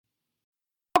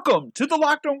Welcome to the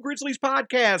Locked On Grizzlies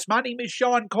podcast. My name is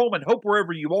Shawn Coleman. Hope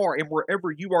wherever you are and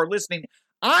wherever you are listening,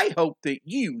 I hope that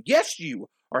you, yes you,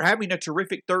 are having a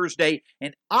terrific Thursday.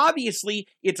 And obviously,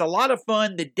 it's a lot of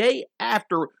fun the day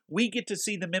after we get to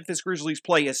see the Memphis Grizzlies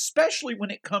play, especially when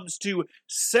it comes to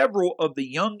several of the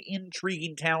young,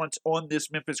 intriguing talents on this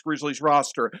Memphis Grizzlies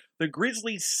roster. The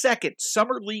Grizzlies' second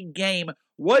Summer League game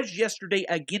was yesterday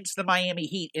against the Miami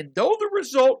Heat, and though the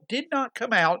result did not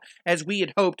come out as we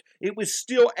had hoped, it was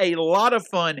still a lot of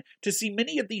fun to see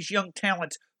many of these young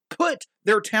talents put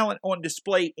their talent on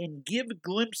display and give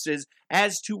glimpses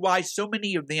as to why so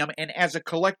many of them, and as a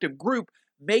collective group,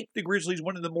 make the Grizzlies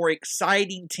one of the more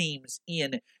exciting teams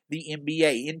in the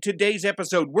NBA. In today's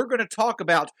episode, we're going to talk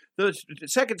about the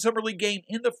second Summer League game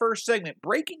in the first segment,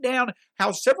 breaking down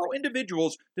how several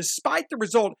individuals, despite the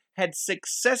result, had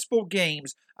successful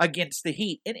games against the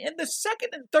Heat. And in the second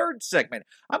and third segment,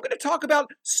 I'm going to talk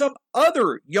about some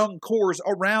other young cores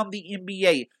around the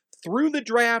NBA. Through the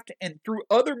draft and through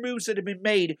other moves that have been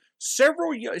made,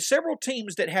 several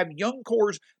teams that have young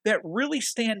cores that really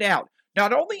stand out.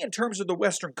 Not only in terms of the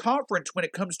Western Conference when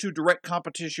it comes to direct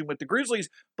competition with the Grizzlies,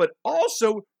 but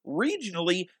also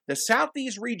regionally, the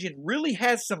Southeast region really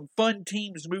has some fun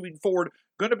teams moving forward.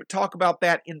 Going to talk about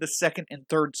that in the second and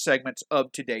third segments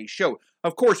of today's show.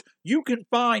 Of course, you can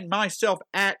find myself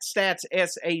at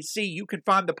StatsSAC. You can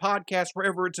find the podcast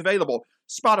wherever it's available.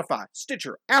 Spotify,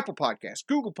 Stitcher, Apple Podcasts,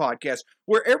 Google Podcasts,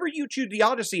 wherever you choose, the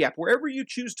Odyssey app, wherever you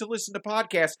choose to listen to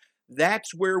podcasts,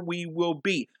 that's where we will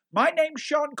be. My name's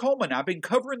Shawn Coleman. I've been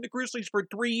covering the Grizzlies for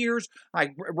 3 years. I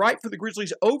write for the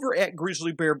Grizzlies over at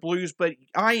Grizzly Bear Blues, but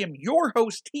I am your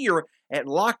host here at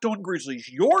Locked On Grizzlies,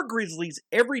 your Grizzlies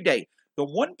every day. The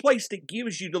one place that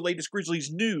gives you the latest Grizzlies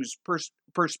news,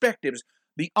 perspectives,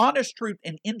 the honest truth,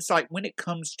 and insight when it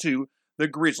comes to the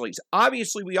Grizzlies.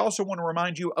 Obviously, we also want to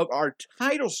remind you of our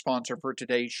title sponsor for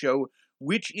today's show,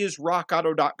 which is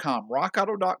RockAuto.com.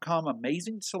 RockAuto.com,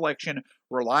 amazing selection,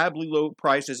 reliably low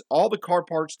prices, all the car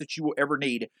parts that you will ever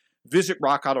need. Visit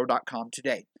RockAuto.com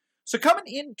today. So coming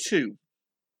into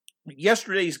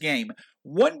yesterday's game,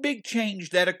 one big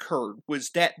change that occurred was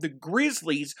that the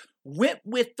Grizzlies went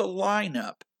with the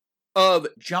lineup of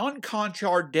John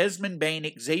Conchar, Desmond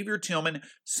Bane, Xavier Tillman,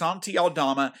 Santi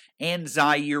Aldama, and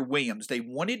Ziaire Williams. They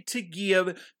wanted to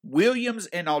give Williams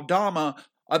and Aldama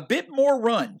a bit more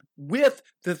run with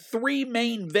the three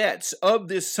main vets of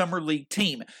this Summer League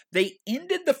team. They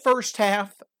ended the first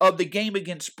half of the game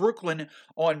against Brooklyn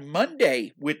on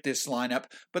Monday with this lineup,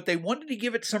 but they wanted to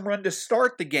give it some run to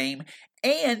start the game,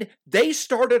 and they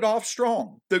started off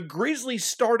strong. The Grizzlies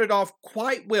started off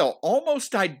quite well,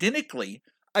 almost identically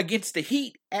against the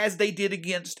Heat as they did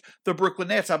against the Brooklyn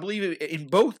Nets. I believe in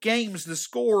both games the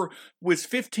score was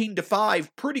 15-5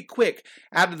 pretty quick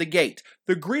out of the gate.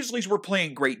 The Grizzlies were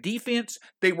playing great defense.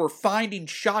 They were finding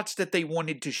shots that they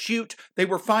wanted to shoot. They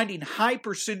were finding high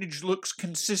percentage looks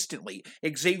consistently.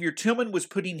 Xavier Tillman was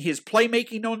putting his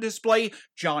playmaking on display.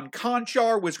 John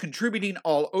Conchar was contributing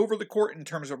all over the court in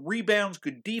terms of rebounds,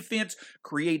 good defense,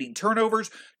 creating turnovers.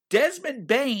 Desmond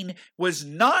Bane was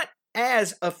not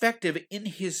as effective in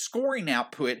his scoring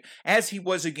output as he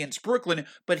was against Brooklyn,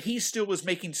 but he still was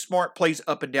making smart plays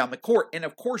up and down the court. And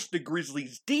of course, the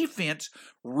Grizzlies' defense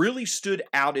really stood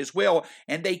out as well,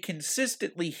 and they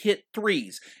consistently hit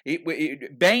threes.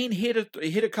 Bane hit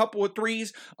a couple of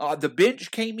threes. The bench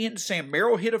came in. Sam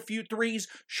Merrill hit a few threes.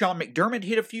 Sean McDermott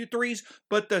hit a few threes.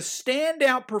 But the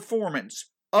standout performance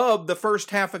of the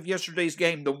first half of yesterday's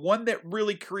game, the one that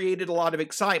really created a lot of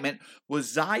excitement,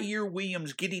 was Ziaire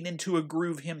Williams getting into a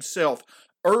groove himself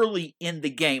early in the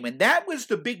game. And that was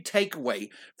the big takeaway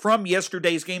from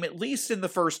yesterday's game, at least in the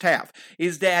first half,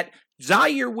 is that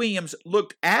Ziaire Williams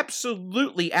looked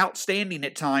absolutely outstanding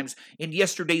at times in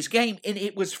yesterday's game, and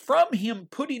it was from him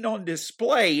putting on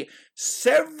display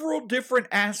several different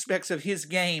aspects of his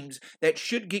games that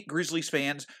should get Grizzlies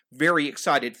fans very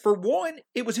excited. For one,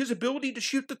 it was his ability to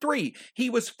shoot the three.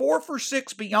 He was 4 for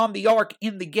 6 beyond the arc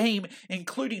in the game,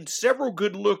 including several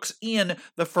good looks in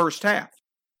the first half.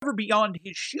 However, beyond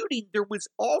his shooting, there was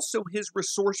also his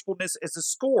resourcefulness as a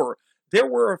scorer. There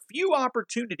were a few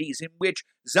opportunities in which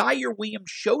Ziaire Williams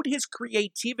showed his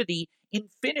creativity in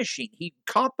finishing. He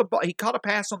caught a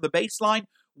pass on the baseline,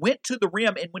 went to the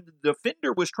rim, and when the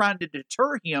defender was trying to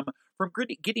deter him from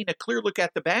getting a clear look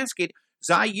at the basket,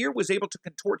 Ziaire was able to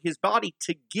contort his body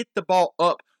to get the ball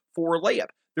up for a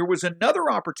layup. There was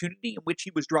another opportunity in which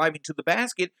he was driving to the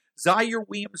basket. Ziaire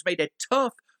Williams made a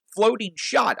tough floating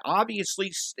shot,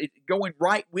 obviously going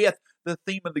right with the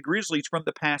theme of the Grizzlies from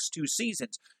the past 2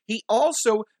 seasons. He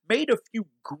also made a few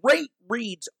great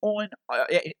reads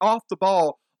off the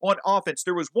ball on offense.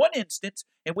 There was one instance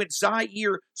in which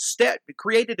Ziaire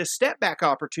created a step-back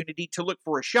opportunity to look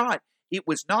for a shot. It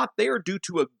was not there due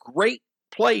to a great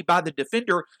play by the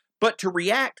defender, but to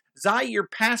react,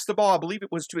 Ziaire passed the ball, I believe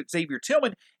it was to Xavier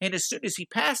Tillman, and as soon as he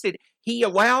passed it, he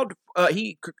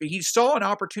saw an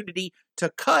opportunity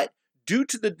to cut due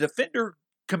to the defender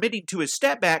committing to his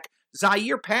step back.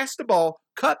 Ziaire passed the ball,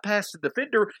 cut past the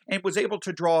defender, and was able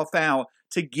to draw a foul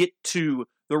to get to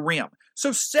the rim.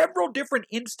 So several different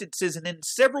instances and in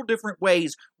several different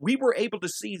ways, we were able to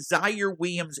see Ziaire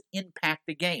Williams impact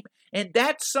the game. And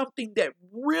that's something that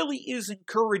really is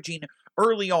encouraging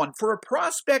early on for a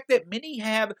prospect that many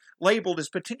have labeled as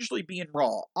potentially being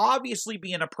raw, obviously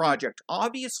being a project,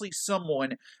 obviously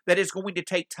someone that is going to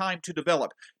take time to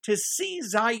develop. To see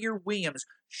Ziaire Williams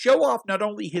show off not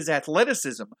only his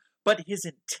athleticism, but his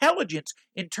intelligence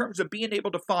in terms of being able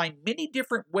to find many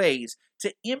different ways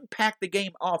to impact the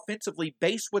game offensively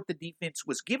based what the defense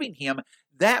was giving him,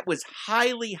 that was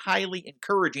highly, highly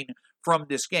encouraging from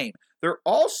this game. There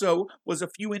also was a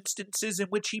few instances in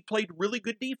which he played really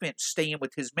good defense, staying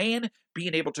with his man,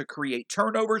 being able to create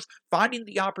turnovers, finding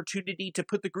the opportunity to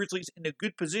put the Grizzlies in a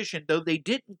good position, though they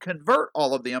didn't convert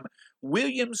all of them.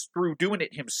 Williams, through doing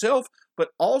it himself, but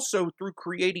also through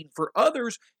creating for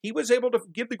others, he was able to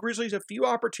give the Grizzlies a few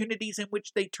opportunities in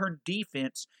which they turned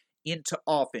defense into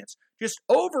offense. Just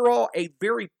overall, a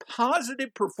very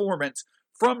positive performance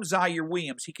from Ziaire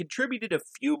Williams. He contributed a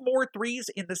few more threes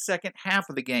in the second half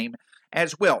of the game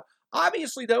as well.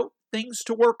 Obviously, though, things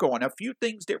to work on. A few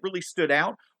things that really stood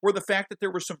out were the fact that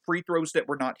there were some free throws that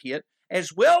were not hit,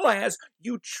 as well as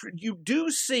you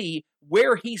do see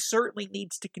where he certainly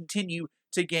needs to continue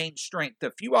to gain strength.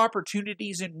 A few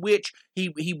opportunities in which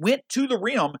he went to the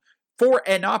rim for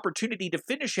an opportunity to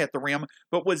finish at the rim,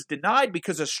 but was denied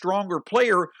because a stronger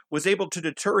player was able to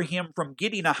deter him from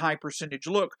getting a high percentage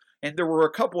look. And there were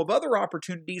a couple of other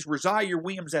opportunities where Ziaire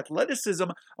Williams' athleticism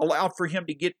allowed for him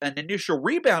to get an initial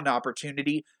rebound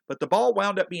opportunity, but the ball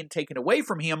wound up being taken away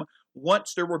from him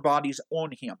once there were bodies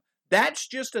on him. That's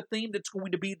just a theme that's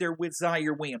going to be there with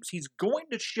Ziaire Williams. He's going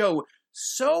to show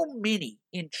so many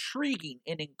intriguing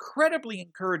and incredibly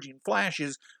encouraging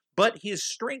flashes, but his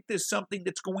strength is something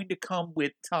that's going to come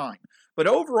with time. But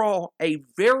overall, a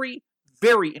very,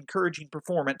 very encouraging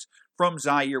performance from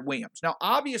Ziaire Williams. Now,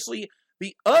 obviously,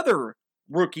 the other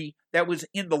rookie that was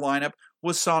in the lineup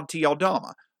was Santi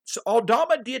Aldama. So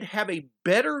Aldama did have a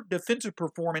better defensive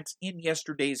performance in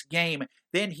yesterday's game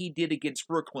than he did against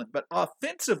Brooklyn. But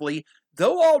offensively,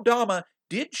 though Aldama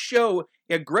did show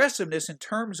aggressiveness in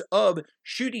terms of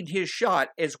shooting his shot,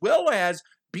 as well as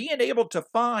being able to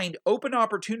find open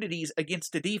opportunities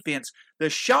against the defense, the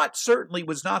shot certainly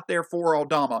was not there for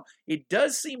Aldama. It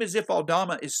does seem as if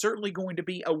Aldama is certainly going to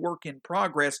be a work in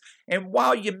progress, and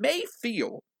while you may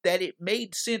feel that it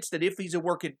made sense that if he's a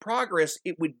work in progress,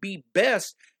 it would be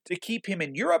best to keep him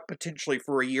in Europe potentially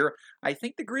for a year, I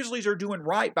think the Grizzlies are doing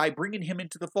right by bringing him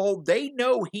into the fold. They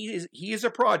know he is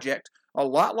a project, a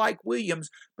lot like Williams,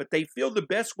 but they feel the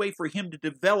best way for him to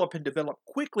develop and develop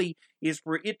quickly is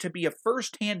for it to be a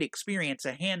first-hand experience,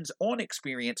 a hands-on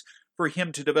experience for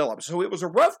him to develop. So it was a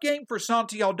rough game for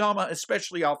Santi Aldama,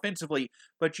 especially offensively,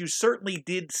 but you certainly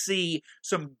did see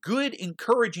some good,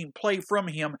 encouraging play from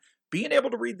him, being able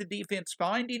to read the defense,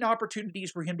 finding opportunities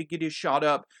for him to get his shot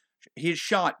up. His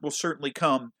shot will certainly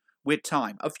come with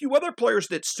time. A few other players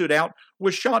that stood out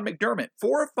was Sean McDermott,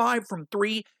 4 of 5 from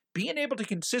 3, being able to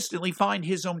consistently find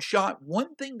his own shot.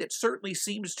 One thing that certainly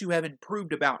seems to have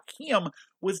improved about him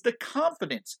was the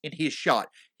confidence in his shot.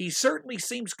 He certainly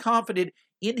seems confident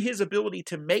in his ability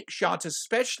to make shots,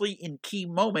 especially in key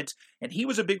moments, and he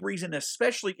was a big reason,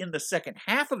 especially in the second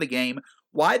half of the game,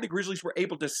 why the Grizzlies were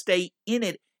able to stay in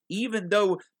it, even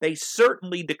though they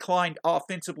certainly declined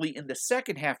offensively in the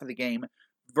second half of the game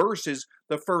versus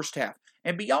the first half.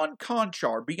 And beyond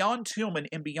Conchar, beyond Tillman,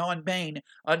 and beyond Bain,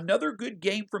 another good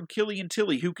game from Killian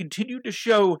Tilly, who continued to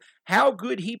show how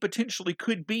good he potentially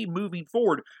could be moving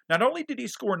forward. Not only did he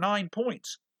score 9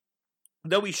 points,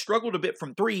 though he struggled a bit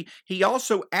from 3, he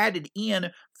also added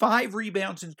in 5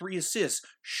 rebounds and 3 assists,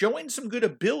 showing some good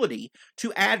ability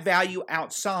to add value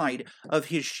outside of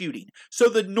his shooting. So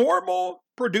the normal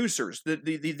producers,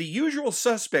 the usual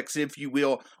suspects, if you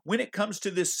will, when it comes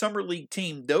to this Summer League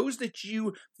team, those that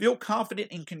you feel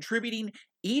confident in contributing,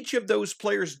 each of those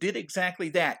players did exactly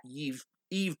that. Yves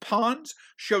Pons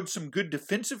showed some good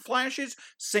defensive flashes.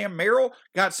 Sam Merrill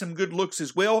got some good looks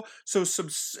as well. So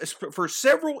for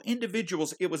several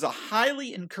individuals, it was a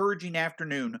highly encouraging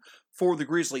afternoon for the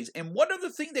Grizzlies. And one other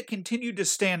thing that continued to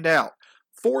stand out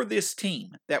for this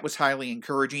team that was highly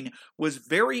encouraging was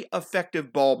very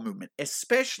effective ball movement,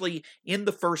 especially in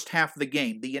the first half of the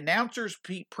game. The announcers,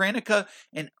 Pete Pranica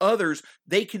and others,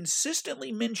 they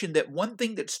consistently mentioned that one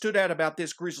thing that stood out about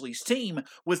this Grizzlies team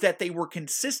was that they were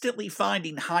consistently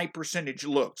finding high percentage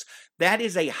looks. That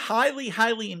is a highly,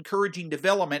 highly encouraging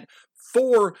development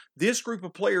for this group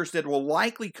of players that will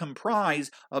likely comprise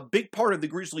a big part of the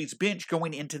Grizzlies bench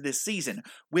going into this season.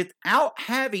 Without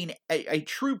having a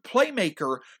true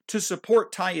playmaker to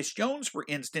support Tyus Jones, for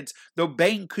instance, though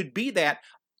Bane could be that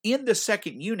in the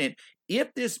second unit,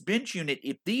 if this bench unit,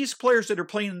 if these players that are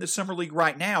playing in the Summer League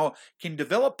right now can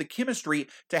develop the chemistry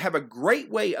to have a great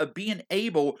way of being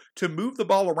able to move the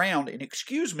ball around, and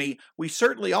excuse me, we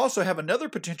certainly also have another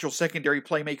potential secondary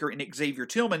playmaker in Xavier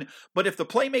Tillman, but if the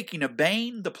playmaking of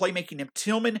Bane, the playmaking of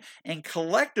Tillman, and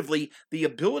collectively the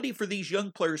ability for these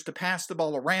young players to pass the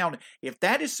ball around, if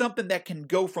that is something that can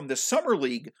go from the Summer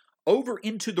League over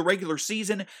into the regular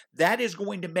season, that is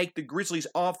going to make the Grizzlies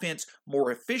offense more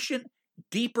efficient,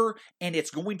 deeper, and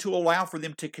it's going to allow for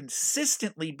them to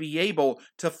consistently be able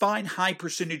to find high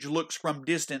percentage looks from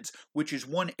distance, which is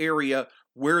one area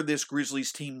where this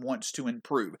Grizzlies team wants to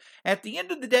improve. At the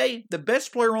end of the day, the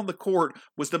best player on the court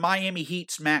was the Miami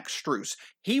Heat's Max Strus.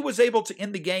 He was able to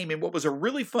end the game in what was a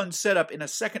really fun setup in a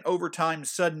second overtime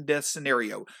sudden death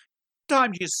scenario.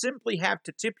 Sometimes you simply have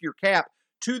to tip your cap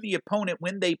to the opponent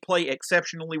when they play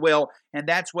exceptionally well, and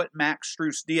that's what Max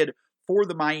Strus did for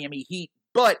the Miami Heat.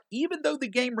 But even though the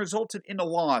game resulted in a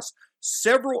loss,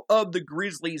 several of the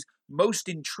Grizzlies' most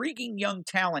intriguing young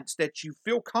talents that you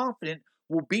feel confident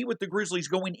will be with the Grizzlies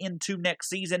going into next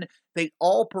season, they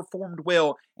all performed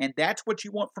well, and that's what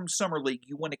you want from Summer League.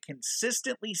 You want to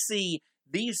consistently see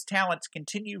these talents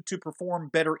continue to perform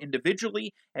better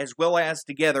individually as well as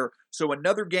together. So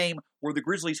another game where the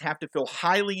Grizzlies have to feel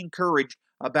highly encouraged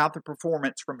about the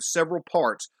performance from several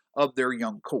parts of their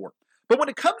young core. But when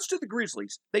it comes to the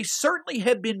Grizzlies, they certainly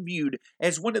have been viewed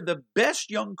as one of the best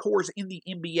young cores in the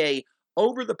NBA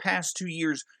over the past 2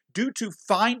 years due to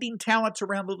finding talents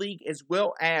around the league as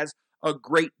well as a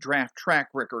great draft track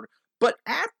record. But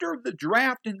after the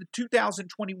draft in the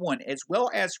 2021, as well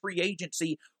as free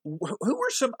agency, who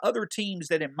are some other teams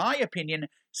that, in my opinion,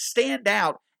 stand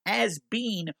out as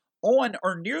being on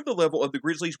or near the level of the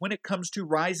Grizzlies when it comes to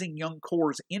rising young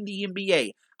cores in the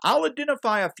NBA? I'll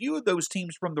identify a few of those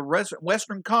teams from the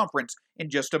Western Conference in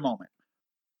just a moment.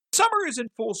 Summer is in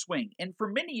full swing, and for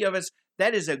many of us,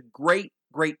 that is a great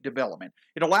development.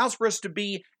 It allows for us to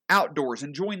be outdoors,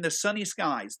 enjoying the sunny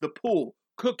skies, the pool,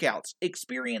 cookouts,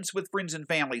 experience with friends and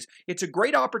families. It's a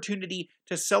great opportunity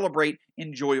to celebrate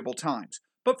enjoyable times.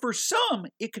 But for some,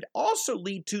 it could also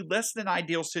lead to less than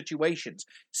ideal situations.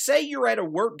 Say you're at a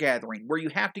work gathering where you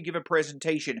have to give a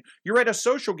presentation. You're at a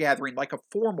social gathering like a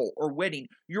formal or wedding.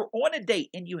 You're on a date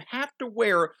and you have to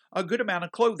wear a good amount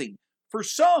of clothing. For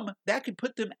some, that could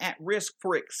put them at risk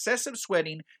for excessive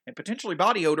sweating and potentially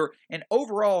body odor and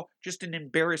overall just an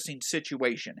embarrassing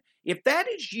situation. If that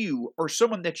is you or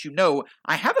someone that you know,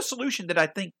 I have a solution that I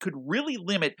think could really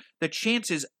limit the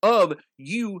chances of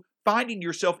you finding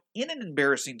yourself in an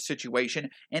embarrassing situation,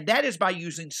 and that is by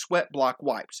using sweat block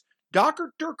wipes.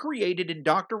 Doctor created and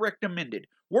doctor recommended.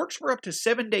 Works for up to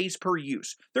 7 days per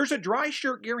use. There's a dry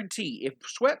shirt guarantee. If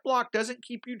sweat block doesn't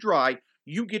keep you dry,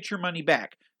 you get your money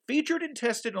back. Featured and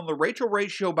tested on the Rachel Ray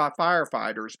Show by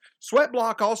firefighters, Sweat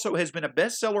Block also has been a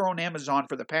bestseller on Amazon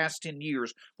for the past 10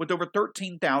 years with over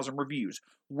 13,000 reviews.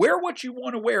 Wear what you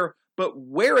want to wear, but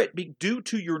wear it due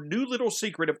to your new little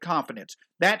secret of confidence.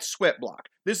 That's Sweat Block.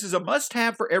 This is a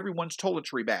must-have for everyone's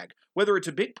toiletry bag. Whether it's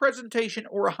a big presentation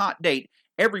or a hot date,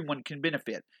 everyone can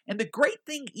benefit. And the great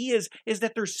thing is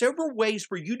that there's several ways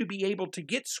for you to be able to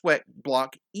get Sweat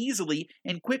Block easily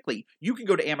and quickly. You can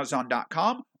go to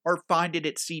Amazon.com or find it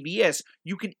at CVS.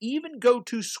 You can even go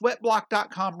to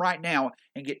sweatblock.com right now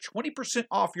and get 20%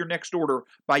 off your next order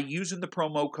by using the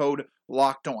promo code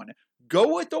LOCKEDON.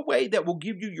 Go with the way that will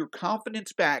give you your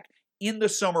confidence back in the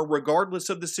summer regardless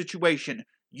of the situation.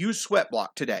 Use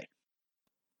Sweatblock today.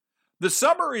 The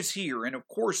summer is here, and of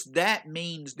course that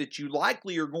means that you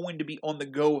likely are going to be on the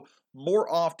go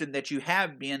more often than you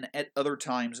have been at other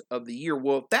times of the year.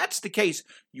 Well, if that's the case,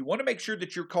 you want to make sure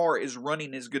that your car is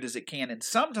running as good as it can, and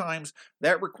sometimes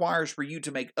that requires for you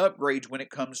to make upgrades when it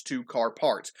comes to car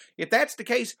parts. If that's the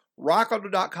case,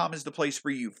 RockAuto.com is the place for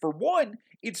you. For one,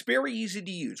 it's very easy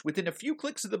to use. Within a few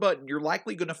clicks of the button, you're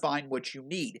likely going to find what you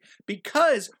need.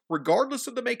 Because regardless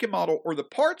of the make and model or the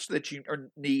parts that you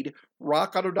need,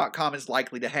 RockAuto.com is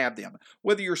likely to have them.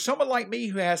 Whether you're someone like me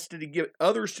who has to get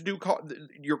others to do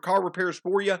your car car repairs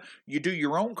for you, you do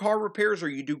your own car repairs, or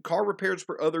you do car repairs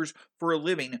for others for a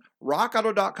living,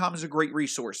 RockAuto.com is a great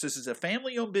resource. This is a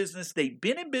family-owned business. They've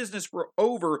been in business for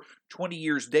over 20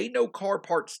 years. They know car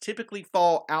parts typically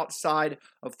fall outside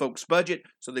of folks' budget,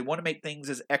 so they want to make things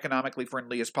as economically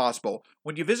friendly as possible.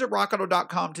 When you visit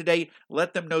RockAuto.com today,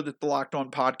 let them know that the Locked On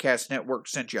Podcast Network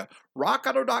sent you.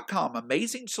 RockAuto.com,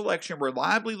 amazing selection,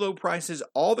 reliably low prices,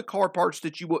 all the car parts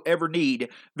that you will ever need.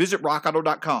 Visit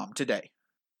RockAuto.com today.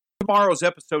 Tomorrow's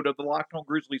episode of the Locked On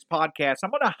Grizzlies podcast, I'm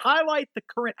going to highlight the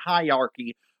current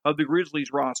hierarchy of the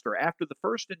Grizzlies roster after the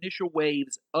first initial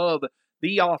waves of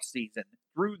the offseason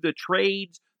through the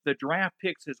trades, the draft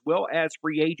picks, as well as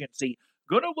free agency.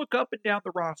 Going to look up and down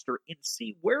the roster and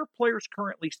see where players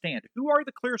currently stand. Who are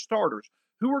the clear starters?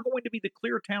 Who are going to be the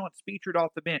clear talents featured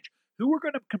off the bench? Who are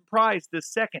going to comprise the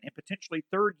second and potentially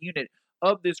third unit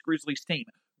of this Grizzlies team?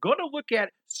 Going to look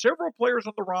at several players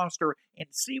on the roster and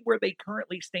see where they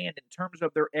currently stand in terms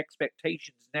of their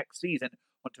expectations next season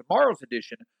on tomorrow's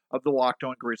edition of the Locked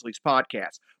On Grizzlies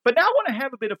podcast. But now I want to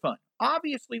have a bit of fun.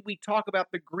 Obviously, we talk about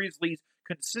the Grizzlies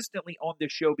consistently on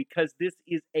this show because this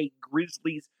is a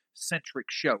Grizzlies-centric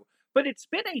show. But it's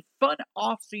been a fun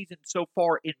offseason so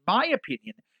far, in my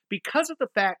opinion, because of the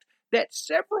fact that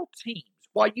several teams,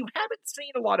 while you haven't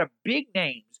seen a lot of big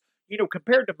names,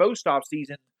 compared to most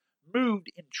offseasons,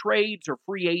 moved in trades or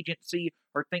free agency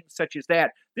or things such as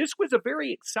that. This was a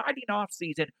very exciting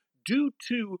offseason due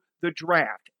to the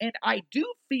draft. And I do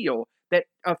feel that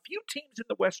a few teams in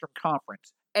the Western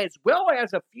Conference, as well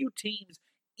as a few teams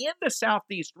in the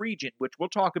Southeast region, which we'll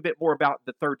talk a bit more about in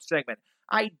the third segment,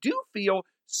 I do feel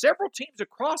several teams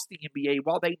across the NBA,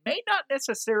 while they may not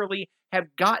necessarily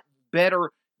have gotten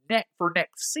better for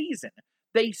next season,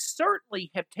 they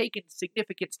certainly have taken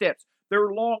significant steps. Their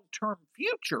long-term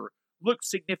future looks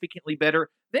significantly better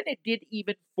than it did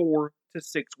even 4 to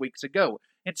 6 weeks ago.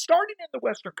 And starting in the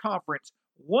Western Conference,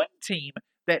 one team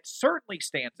that certainly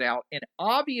stands out, and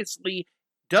obviously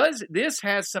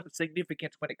has some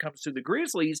significance when it comes to the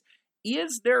Grizzlies,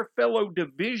 is their fellow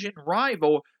division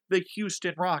rival, the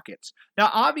Houston Rockets.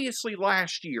 Now, obviously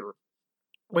last year,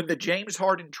 when the James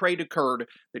Harden trade occurred,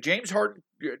 the James Harden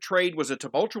trade was a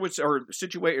tumultuous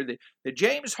situation. The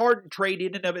James Harden trade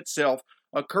in and of itself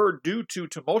occurred due to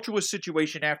tumultuous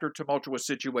situation after tumultuous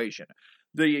situation.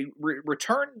 The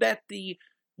return that the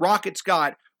Rockets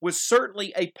got was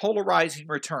certainly a polarizing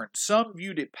return. Some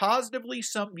viewed it positively,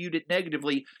 some viewed it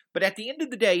negatively, but at the end of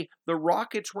the day, the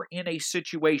Rockets were in a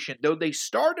situation, though they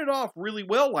started off really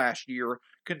well last year,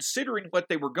 considering what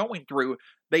they were going through,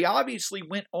 they obviously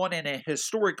went on in a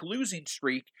historic losing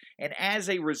streak, and as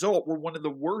a result, were one of the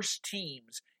worst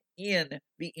teams in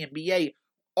the NBA.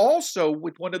 Also,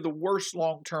 with one of the worst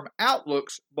long-term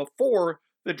outlooks before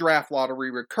the draft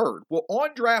lottery occurred. Well,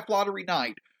 on draft lottery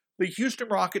night, the Houston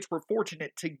Rockets were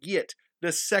fortunate to get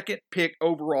the second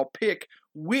overall pick,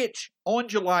 which on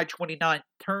July 29th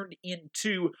turned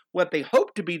into what they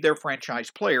hoped to be their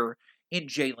franchise player in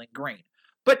Jalen Green.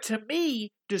 But to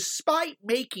me, despite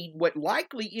making what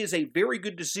likely is a very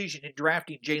good decision in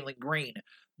drafting Jalen Green,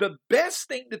 the best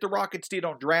thing that the Rockets did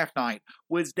on draft night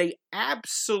was they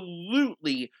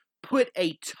absolutely put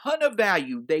a ton of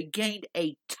value. They gained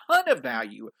a ton of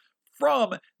value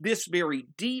from this very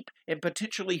deep and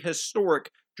potentially historic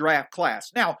draft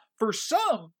class. Now, for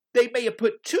some, they may have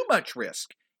put too much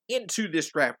risk into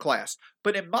this draft class.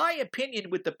 But in my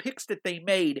opinion, with the picks that they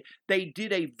made, they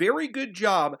did a very good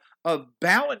job of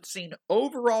balancing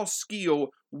overall skill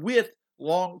with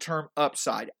long-term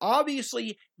upside.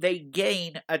 Obviously, they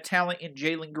gain a talent in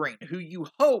Jalen Green,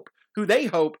 who they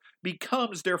hope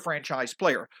becomes their franchise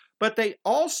player. But they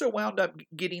also wound up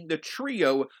getting the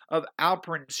trio of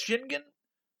Alperen Sengun,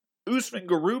 Usman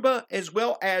Garuba, as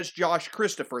well as Josh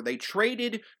Christopher. They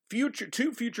traded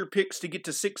two future picks to get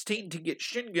to 16 to get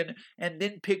Sengun, and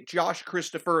then picked Josh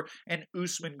Christopher and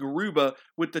Usman Garuba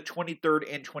with the 23rd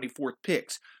and 24th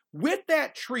picks. With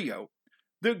that trio,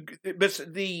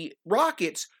 the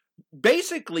Rockets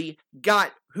basically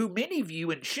got who many view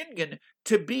in Sengun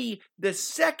to be the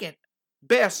second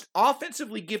best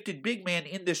offensively gifted big man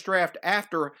in this draft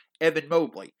after Evan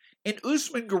Mobley. In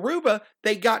Usman Garuba,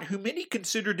 they got who many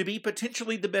consider to be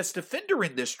potentially the best defender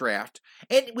in this draft.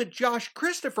 And with Josh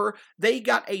Christopher, they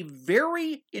got a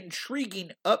very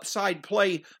intriguing upside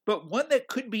play, but one that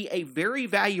could be a very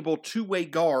valuable two-way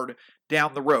guard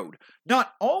down the road.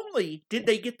 Not only did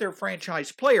they get their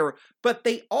franchise player, but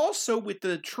they also, with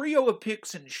the trio of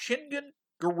picks in Sengun,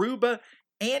 Garuba,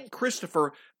 and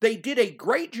Christopher, they did a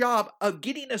great job of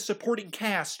getting a supporting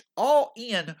cast all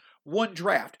in one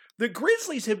draft. The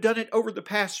Grizzlies have done it over the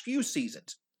past few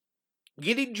seasons.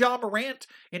 getting Ja Morant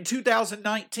in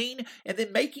 2019, and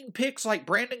then making picks like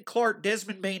Brandon Clark,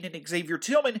 Desmond Bane, and Xavier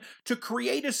Tillman to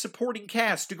create a supporting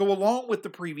cast to go along with the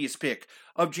previous pick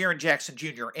of Jaren Jackson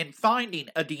Jr. and finding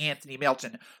a DeAnthony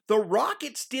Melton. The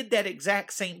Rockets did that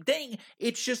exact same thing.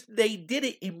 It's just they did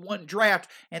it in one draft,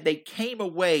 and they came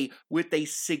away with a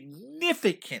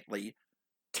significantly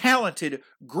talented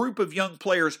group of young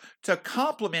players to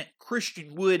complement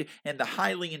Christian Wood and the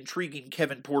highly intriguing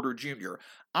Kevin Porter Jr.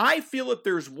 I feel if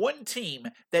there's one team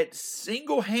that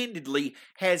single-handedly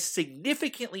has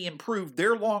significantly improved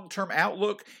their long-term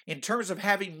outlook in terms of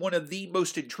having one of the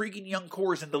most intriguing young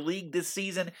cores in the league this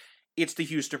season, it's the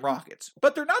Houston Rockets.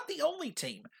 But they're not the only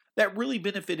team that really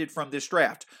benefited from this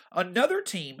draft. Another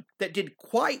team that did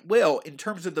quite well in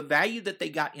terms of the value that they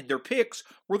got in their picks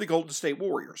were the Golden State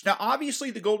Warriors. Now,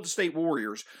 obviously, the Golden State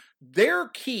Warriors, their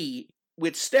key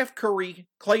with Steph Curry,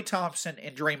 Klay Thompson,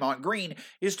 and Draymond Green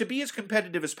is to be as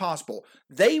competitive as possible.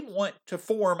 They want to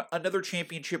form another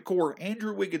championship core.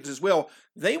 Andrew Wiggins as well.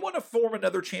 They want to form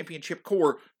another championship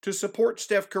core to support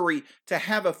Steph Curry to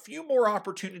have a few more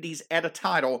opportunities at a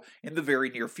title in the very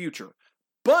near future.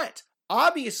 But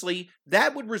obviously,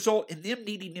 that would result in them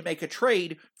needing to make a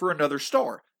trade for another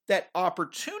star. That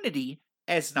opportunity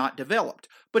has not developed.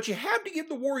 But you have to give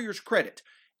the Warriors credit.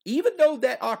 Even though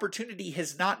that opportunity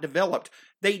has not developed,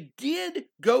 they did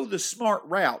go the smart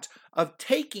route of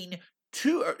taking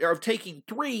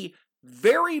three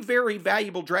very, very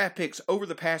valuable draft picks over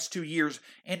the past 2 years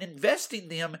and investing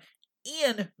them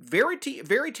in very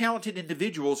talented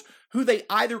individuals who they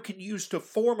either can use to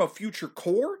form a future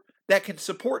core that can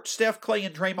support Steph, Klay,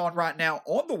 and Draymond right now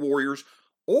on the Warriors,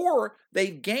 or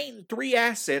they've gained three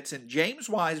assets in James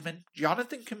Wiseman,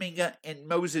 Jonathan Kuminga, and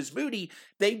Moses Moody.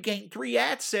 They've gained three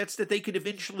assets that they could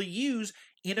eventually use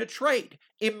in a trade.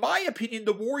 In my opinion,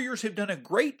 the Warriors have done a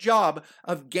great job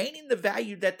of gaining the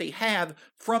value that they have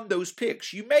from those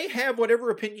picks. You may have whatever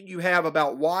opinion you have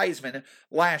about Wiseman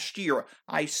last year.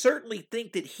 I certainly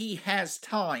think that he has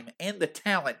time and the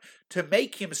talent to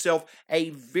make himself a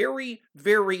very,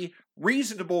 very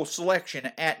reasonable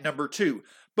selection at number 2.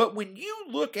 But when you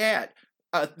look at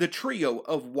the trio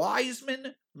of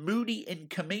Wiseman, Moody, and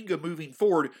Kuminga moving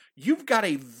forward, you've got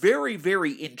a very,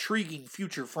 very intriguing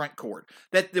future front court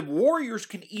that the Warriors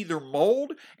can either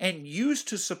mold and use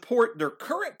to support their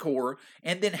current core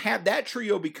and then have that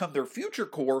trio become their future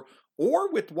core, or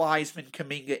with Wiseman,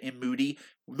 Kuminga, and Moody,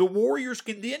 the Warriors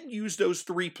can then use those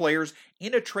three players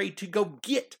in a trade to go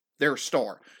get their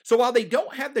star. So while they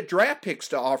don't have the draft picks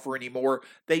to offer anymore,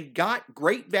 they've got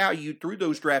great value through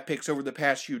those draft picks over the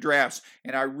past few drafts,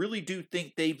 and I really do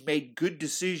think they've made good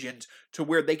decisions to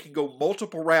where they can go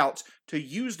multiple routes to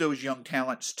use those young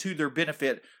talents to their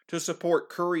benefit to support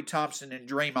Curry, Thompson, and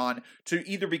Draymond to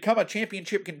either become a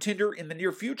championship contender in the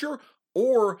near future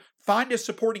or find a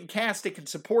supporting cast that can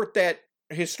support that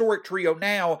historic trio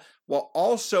now while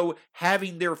also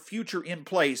having their future in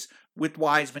place with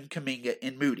Wiseman, Kuminga,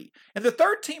 and Moody. And the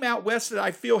third team out west that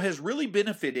I feel has really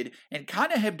benefited and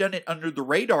kind of have done it under the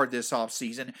radar this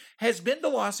offseason has been the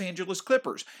Los Angeles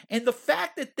Clippers. And the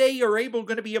fact that they are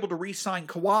going to be able to re-sign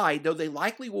Kawhi, though they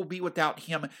likely will be without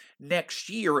him next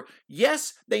year,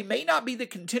 yes, they may not be the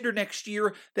contender next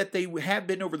year that they have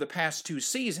been over the past 2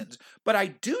 seasons, but I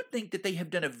do think that they have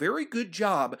done a very good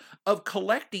job of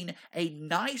collecting a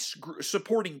nice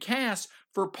supporting cast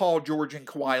for Paul George and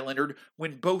Kawhi Leonard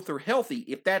when both are healthy.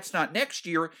 If that's not next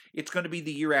year, it's going to be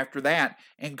the year after that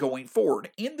and going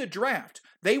forward. In the draft,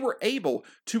 they were able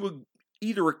to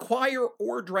either acquire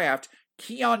or draft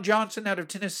Keon Johnson out of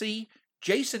Tennessee,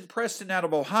 Jason Preston out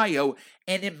of Ohio,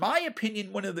 and in my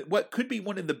opinion, what could be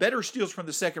one of the better steals from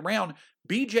the second round,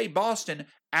 B.J. Boston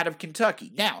out of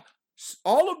Kentucky. Now,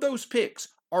 all of those picks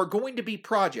are going to be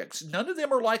projects. None of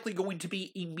them are likely going to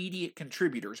be immediate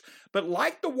contributors. But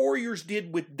like the Warriors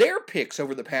did with their picks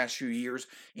over the past few years,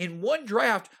 in one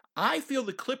draft, I feel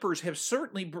the Clippers have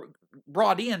certainly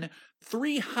brought in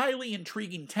 3 highly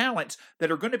intriguing talents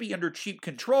that are going to be under cheap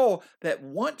control that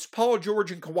once Paul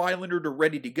George and Kawhi Leonard are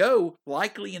ready to go,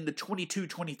 likely in the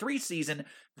 22-23 season,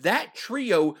 that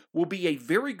trio will be a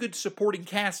very good supporting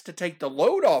cast to take the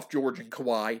load off George and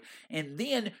Kawhi, and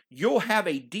then you'll have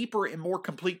a deeper and more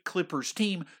complete Clippers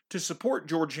team to support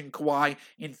George and Kawhi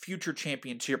in future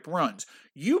championship runs.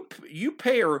 You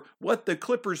pair what the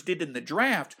Clippers did in the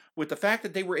draft with the fact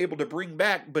that they were able to bring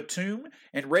back Batum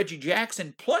and Reggie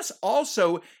Jackson, plus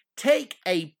also take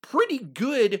a pretty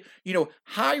good,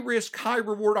 high risk, high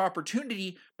reward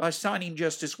opportunity by signing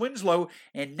Justice Winslow.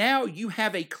 And now you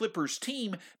have a Clippers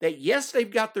team that, yes,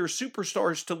 they've got their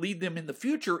superstars to lead them in the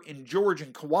future in George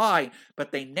and Kawhi,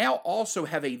 but they now also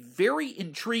have a very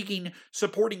intriguing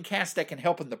supporting cast that can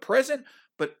help in the present.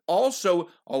 But also,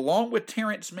 along with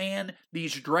Terrence Mann,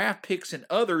 these draft picks and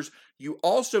others, you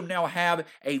also now have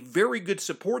a very good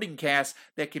supporting cast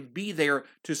that can be there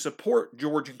to support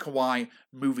George and Kawhi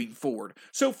moving forward.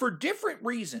 So for different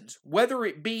reasons, whether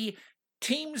it be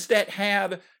teams that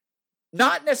have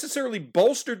not necessarily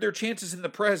bolstered their chances in the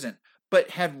present,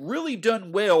 but have really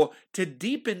done well to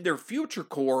deepen their future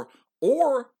core,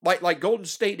 or like Golden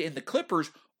State and the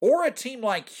Clippers, or a team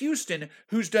like Houston,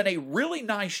 who's done a really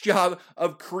nice job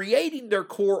of creating their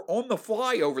core on the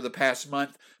fly over the past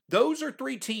month. Those are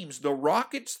three teams, the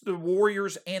Rockets, the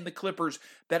Warriors, and the Clippers,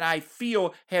 that I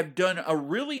feel have done a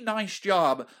really nice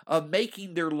job of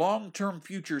making their long-term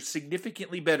future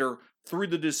significantly better through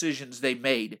the decisions they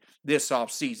made this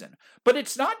offseason. But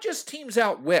it's not just teams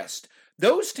out west.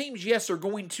 Those teams, yes, are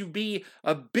going to be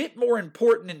a bit more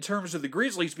important in terms of the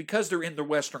Grizzlies because they're in the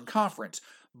Western Conference.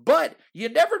 But you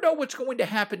never know what's going to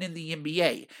happen in the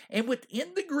NBA. And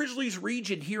within the Grizzlies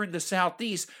region here in the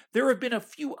Southeast, there have been a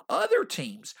few other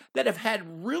teams that have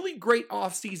had really great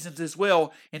off seasons as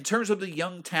well in terms of the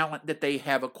young talent that they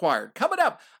have acquired. Coming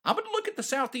up, I'm going to look at the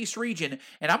Southeast region,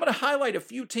 and I'm going to highlight a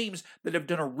few teams that have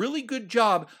done a really good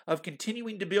job of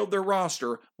continuing to build their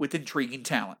roster with intriguing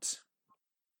talents.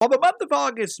 While the month of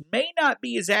August may not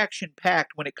be as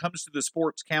action-packed when it comes to the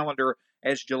sports calendar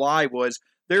as July was,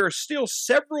 there are still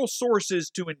several sources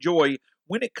to enjoy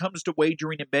when it comes to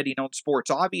wagering and betting on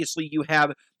sports. Obviously, you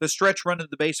have the stretch run of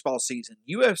the baseball season,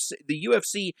 the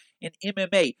UFC, and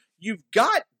MMA. You've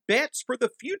got bets for the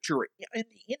future in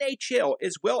the NHL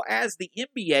as well as the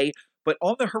NBA, but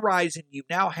on the horizon, you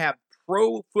now have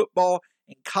pro football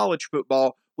and college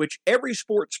football, which every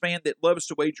sports fan that loves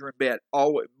to wager and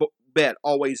bet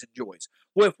always enjoys.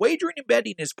 Well, if wagering and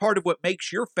betting is part of what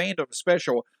makes your fandom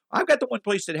special, I've got the one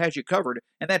place that has you covered,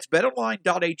 and that's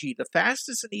betonline.ag, the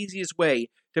fastest and easiest way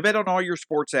to bet on all your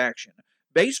sports action.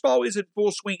 Baseball is in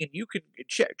full swing, and you can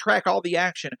track all the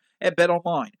action at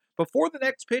BetOnline. Before the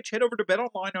next pitch, head over to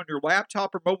BetOnline on your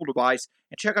laptop or mobile device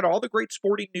and check out all the great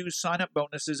sporting news, sign-up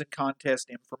bonuses, and contest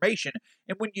information.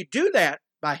 And when you do that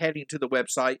by heading to the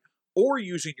website or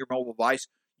using your mobile device,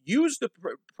 use the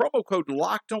promo code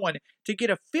LOCKEDON to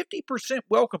get a 50%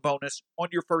 welcome bonus on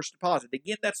your first deposit.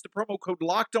 Again, that's the promo code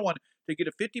LOCKEDON to get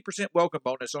a 50% welcome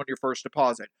bonus on your first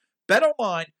deposit.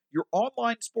 BetOnline, your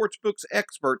online sportsbooks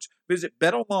experts. Visit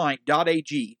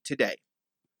betonline.ag today.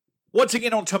 Once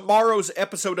again, on tomorrow's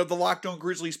episode of the Locked On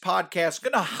Grizzlies podcast,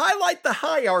 going to highlight the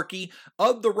hierarchy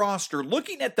of the roster,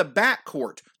 looking at the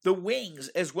backcourt, the wings,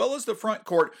 as well as the front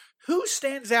court. Who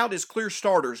stands out as clear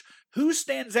starters? Who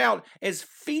stands out as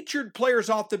featured players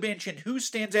off the bench? And who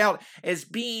stands out as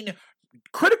being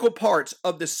critical parts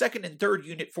of the second and third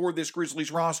unit for this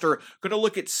Grizzlies roster? Going to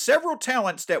look at several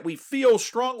talents that we feel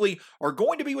strongly are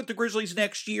going to be with the Grizzlies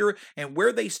next year and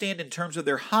where they stand in terms of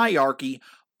their hierarchy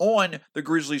on the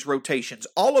Grizzlies rotations.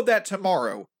 All of that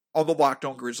tomorrow on the Locked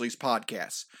On Grizzlies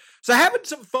podcast. So having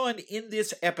some fun in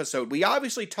this episode. We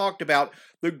obviously talked about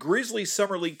the Grizzlies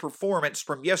Summer League performance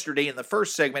from yesterday in the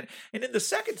first segment, and in the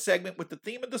second segment with the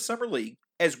theme of the Summer League,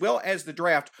 as well as the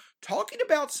draft, talking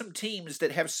about some teams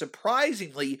that have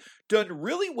surprisingly done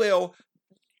really well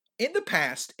in the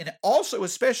past, and also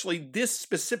especially this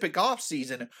specific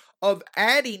offseason, of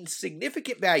adding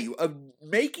significant value, of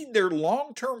making their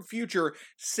long-term future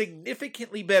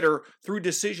significantly better through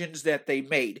decisions that they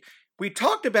made. We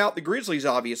talked about the Grizzlies,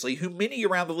 obviously, who many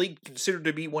around the league consider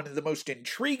to be one of the most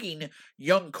intriguing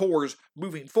young cores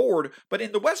moving forward. But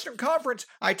in the Western Conference,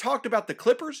 I talked about the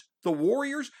Clippers, the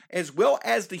Warriors, as well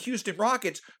as the Houston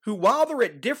Rockets, who, while they're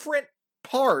at different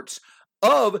parts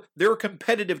of their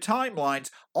competitive timelines,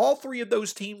 all three of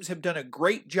those teams have done a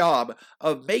great job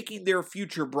of making their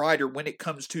future brighter when it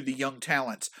comes to the young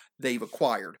talents they've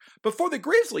acquired. But for the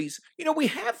Grizzlies, we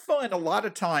have fun a lot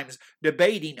of times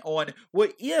debating on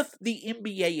what if the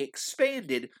NBA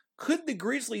expanded, could the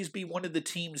Grizzlies be one of the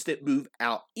teams that move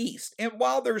out east? And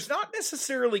while there's not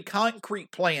necessarily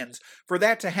concrete plans for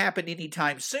that to happen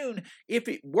anytime soon, if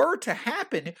it were to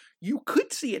happen, you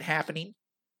could see it happening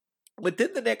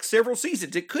within the next several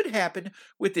seasons. It could happen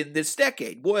within this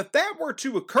decade. Well, if that were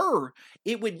to occur,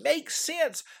 it would make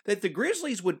sense that the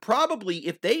Grizzlies would probably,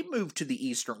 if they moved to the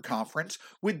Eastern Conference,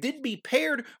 would then be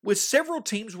paired with several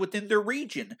teams within their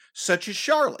region, such as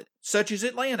Charlotte, such as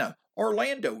Atlanta,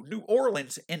 Orlando, New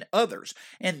Orleans, and others.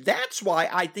 And that's why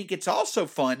I think it's also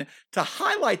fun to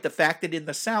highlight the fact that in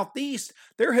the Southeast,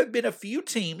 there have been a few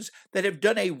teams that have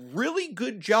done a really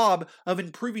good job of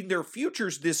improving their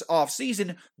futures this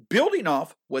offseason, building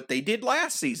off what they did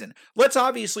last season. Let's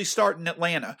obviously start in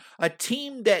Atlanta, a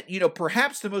team that,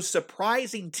 perhaps the most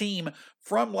surprising team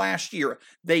from last year.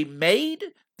 They made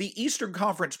the Eastern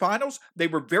Conference Finals. They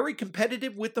were very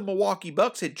competitive with the Milwaukee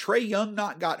Bucks. Had Trae Young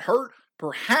not got hurt,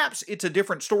 perhaps it's a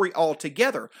different story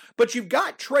altogether. But you've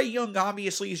got Trae Young,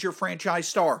 obviously, as your franchise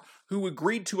star, who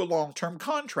agreed to a long-term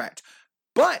contract.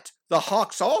 But the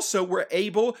Hawks also were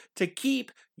able to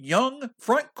keep young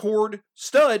front court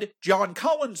stud John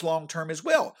Collins long-term as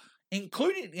well.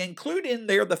 Include in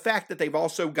there the fact that they've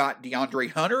also got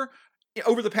DeAndre Hunter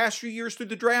over the past few years through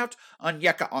the draft,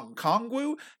 Onyeka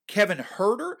Okongwu, Kevin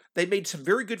Huerter. They made some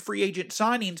very good free agent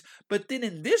signings, but then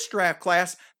in this draft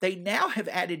class, they now have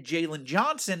added Jalen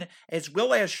Johnson as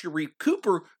well as Sharife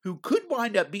Cooper, who could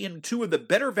wind up being two of the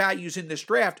better values in this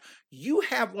draft. You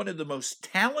have one of the most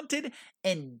talented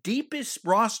and deepest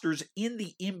rosters in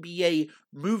the NBA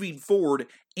moving forward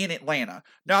in Atlanta.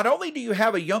 Not only do you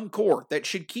have a young core that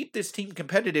should keep this team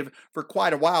competitive for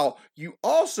quite a while, you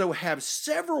also have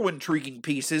several intriguing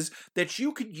pieces that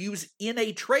you could use in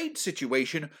a trade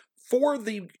situation for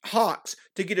the Hawks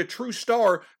to get a true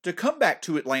star to come back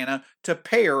to Atlanta to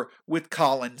pair with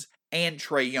Collins and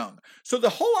Trae Young. So the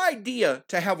whole idea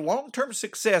to have long-term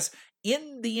success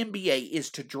in the NBA is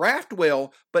to draft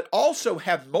well, but also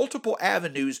have multiple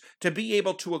avenues to be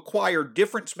able to acquire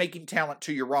difference-making talent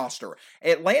to your roster.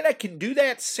 Atlanta can do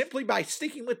that simply by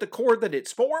sticking with the core that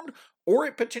it's formed, or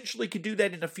it potentially could do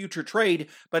that in a future trade,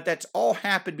 but that's all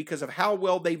happened because of how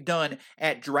well they've done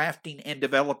at drafting and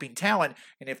developing talent.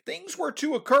 And if things were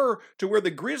to occur to where the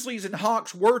Grizzlies and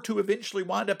Hawks were to eventually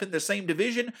wind up in the same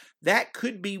division, that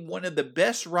could be one of the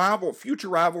best future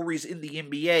rivalries in the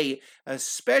NBA,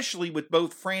 especially with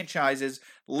both franchises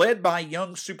led by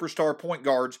young superstar point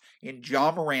guards in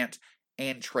Ja Morant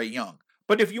and Trae Young.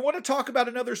 But if you want to talk about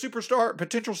another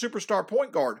potential superstar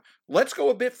point guard, let's go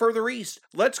a bit further east.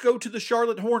 Let's go to the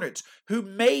Charlotte Hornets, who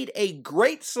made a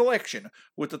great selection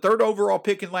with the 3rd overall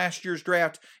pick in last year's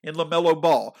draft in LaMelo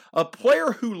Ball. A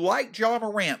player who, like Ja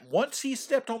Morant, once he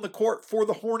stepped on the court for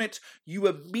the Hornets, you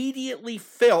immediately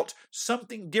felt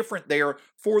something different there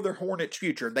for the Hornets'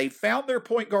 future. They found their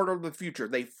point guard of the future.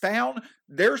 They found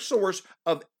their source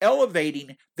of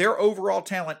elevating their overall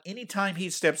talent anytime he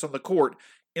steps on the court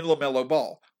in LaMelo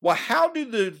Ball. Well, how do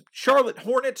the Charlotte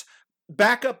Hornets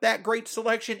back up that great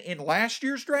selection in last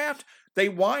year's draft? They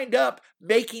wind up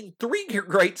making 3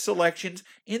 great selections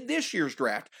in this year's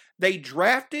draft. They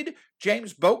drafted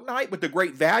James Bouknight with the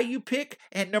great value pick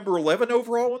and number 11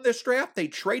 overall in this draft. They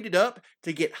traded up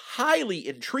to get highly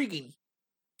intriguing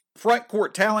front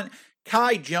court talent,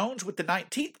 Kai Jones, with the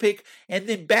 19th pick, and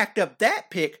then backed up that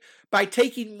pick by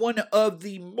taking one of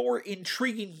the more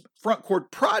intriguing front court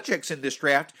projects in this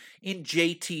draft in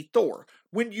JT Thor.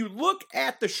 When you look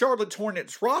at the Charlotte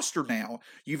Hornets roster now,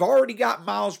 you've already got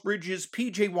Miles Bridges,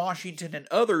 PJ Washington, and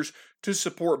others to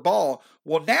support Ball.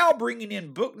 Well, now bringing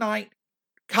in Bouknight,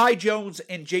 Kai Jones,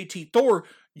 and JT Thor,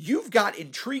 you've got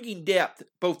intriguing depth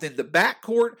both in the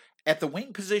backcourt, at the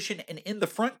wing position, and in the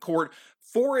front court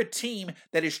for a team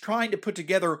that is trying to put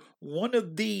together one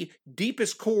of the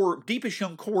deepest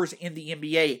young cores in the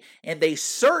NBA. And they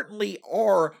certainly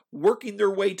are working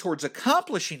their way towards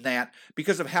accomplishing that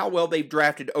because of how well they've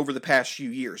drafted over the past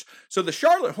few years. So the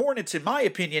Charlotte Hornets, in my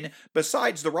opinion,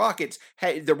 besides the Rockets,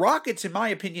 in my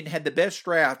opinion, had the best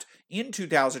draft in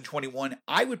 2021.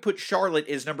 I would put Charlotte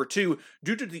as number 2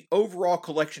 due to the overall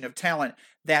collection of talent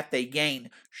that they gained.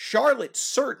 Charlotte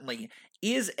certainly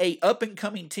is a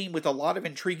up-and-coming team with a lot of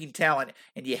intriguing talent,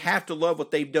 and you have to love what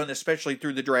they've done, especially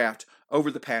through the draft over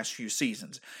the past few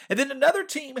seasons. And then another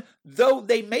team, though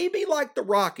they may be like the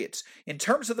Rockets in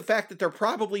terms of the fact that they're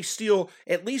probably still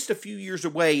at least a few years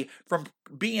away from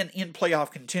being in playoff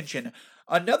contention,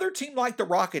 another team like the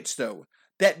Rockets, though,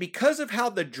 that because of how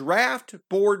the draft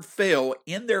board fell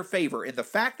in their favor and the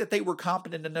fact that they were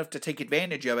competent enough to take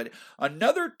advantage of it,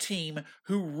 another team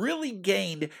who really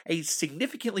gained a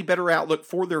significantly better outlook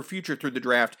for their future through the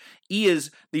draft is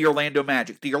the Orlando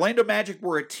Magic. The Orlando Magic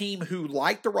were a team who,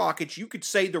 like the Rockets, you could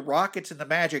say the Rockets and the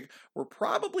Magic were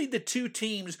probably the 2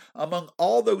 teams among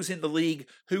all those in the league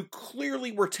who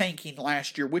clearly were tanking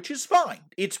last year, which is fine.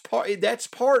 That's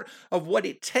part of what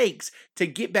it takes to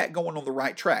get back going on the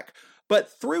right track. But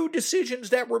through decisions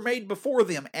that were made before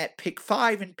them at pick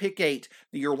 5 and pick 8,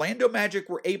 the Orlando Magic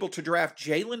were able to draft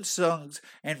Jalen Suggs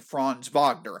and Franz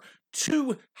Wagner.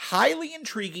 2 highly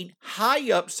intriguing,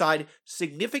 high upside,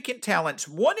 significant talents.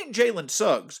 One in Jalen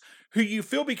Suggs, who you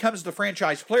feel becomes the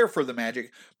franchise player for the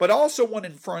Magic, but also one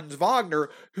in Franz Wagner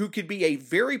who could be a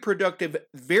very productive,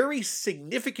 very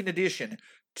significant addition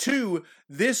to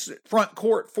this front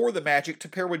court for the Magic to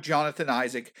pair with Jonathan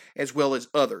Isaac as well as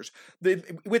others.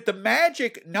 With the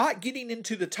Magic not getting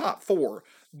into the top four,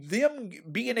 them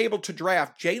being able to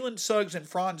draft Jalen Suggs and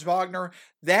Franz Wagner,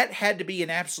 that had to be an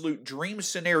absolute dream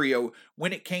scenario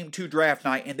when it came to draft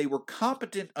night, and they were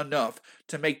competent enough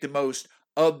to make the most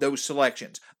of those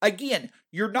selections. Again,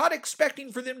 you're not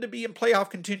expecting for them to be in playoff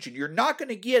contention. You're not going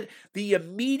to get the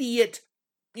immediate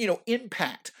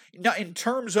impact. Now, in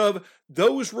terms of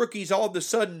those rookies all of a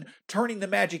sudden turning the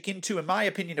Magic into, in my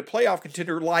opinion, a playoff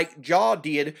contender like Ja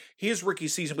did his rookie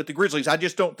season with the Grizzlies. I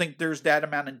just don't think there's that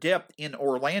amount of depth in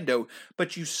Orlando.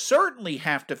 But you certainly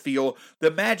have to feel,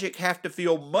 the Magic have to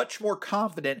feel much more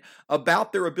confident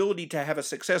about their ability to have a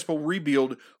successful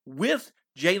rebuild with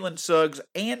Jalen Suggs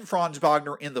and Franz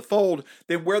Wagner in the fold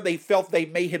than where they felt they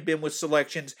may have been with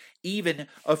selections even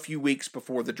a few weeks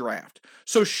before the draft.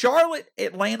 So Charlotte,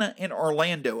 Atlanta, and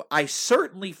Orlando, I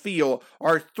certainly feel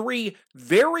are three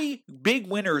very big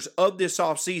winners of this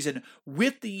offseason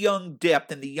with the young depth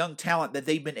and the young talent that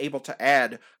they've been able to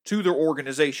add to their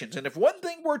organizations. And if one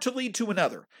thing were to lead to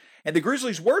another, and the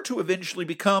Grizzlies were to eventually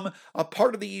become a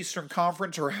part of the Eastern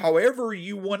Conference, or however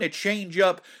you want to change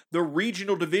up the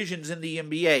regional divisions in the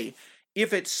NBA,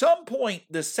 if at some point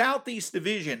the Southeast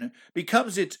Division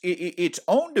becomes its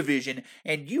own division,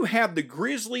 and you have the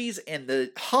Grizzlies and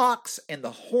the Hawks and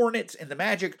the Hornets and the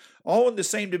Magic all in the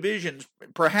same divisions,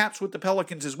 perhaps with the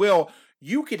Pelicans as well,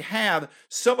 you could have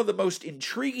some of the most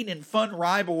intriguing and fun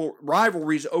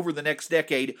rivalries over the next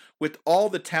decade with all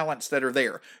the talents that are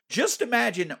there. Just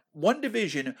imagine one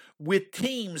division with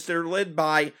teams that are led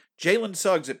by Jalen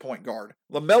Suggs at point guard,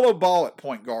 LaMelo Ball at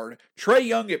point guard, Trae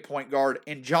Young at point guard,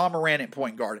 and Ja Morant at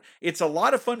point guard. It's a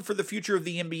lot of fun for the future of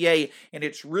the NBA, and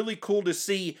it's really cool to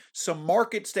see some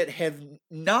markets that have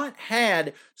not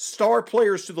had star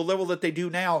players to the level that they do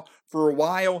now for a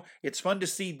while. It's fun to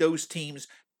see those teams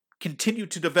continue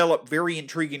to develop very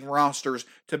intriguing rosters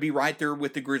to be right there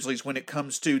with the Grizzlies when it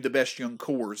comes to the best young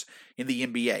cores in the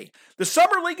NBA. The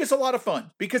Summer League is a lot of fun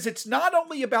because it's not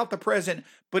only about the present,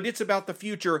 but it's about the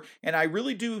future, and I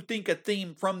really do think a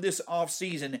theme from this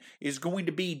offseason is going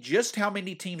to be just how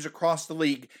many teams across the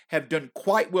league have done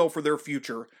quite well for their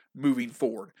future moving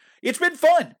forward. It's been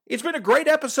fun. It's been a great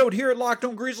episode here at Locked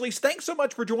On Grizzlies. Thanks so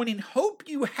much for joining. Hope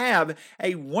you have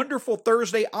a wonderful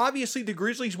Thursday. Obviously, the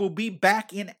Grizzlies will be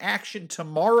back in action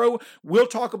tomorrow. We'll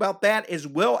talk about that as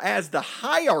well as the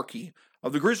hierarchy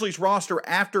of the Grizzlies roster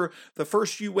after the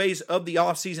first few ways of the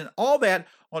offseason. All that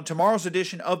on tomorrow's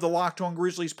edition of the Locked On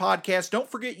Grizzlies podcast. Don't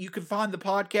forget, you can find the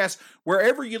podcast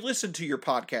wherever you listen to your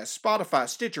podcast: Spotify,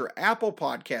 Stitcher, Apple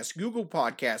Podcasts, Google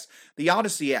Podcasts, the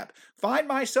Odyssey app. Find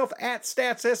myself at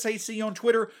StatsSAC on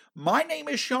Twitter. My name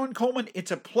is Shawn Coleman.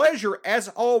 It's a pleasure, as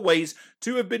always,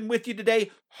 to have been with you today.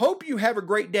 Hope you have a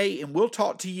great day, and we'll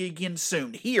talk to you again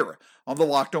soon here on the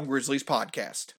Locked On Grizzlies podcast.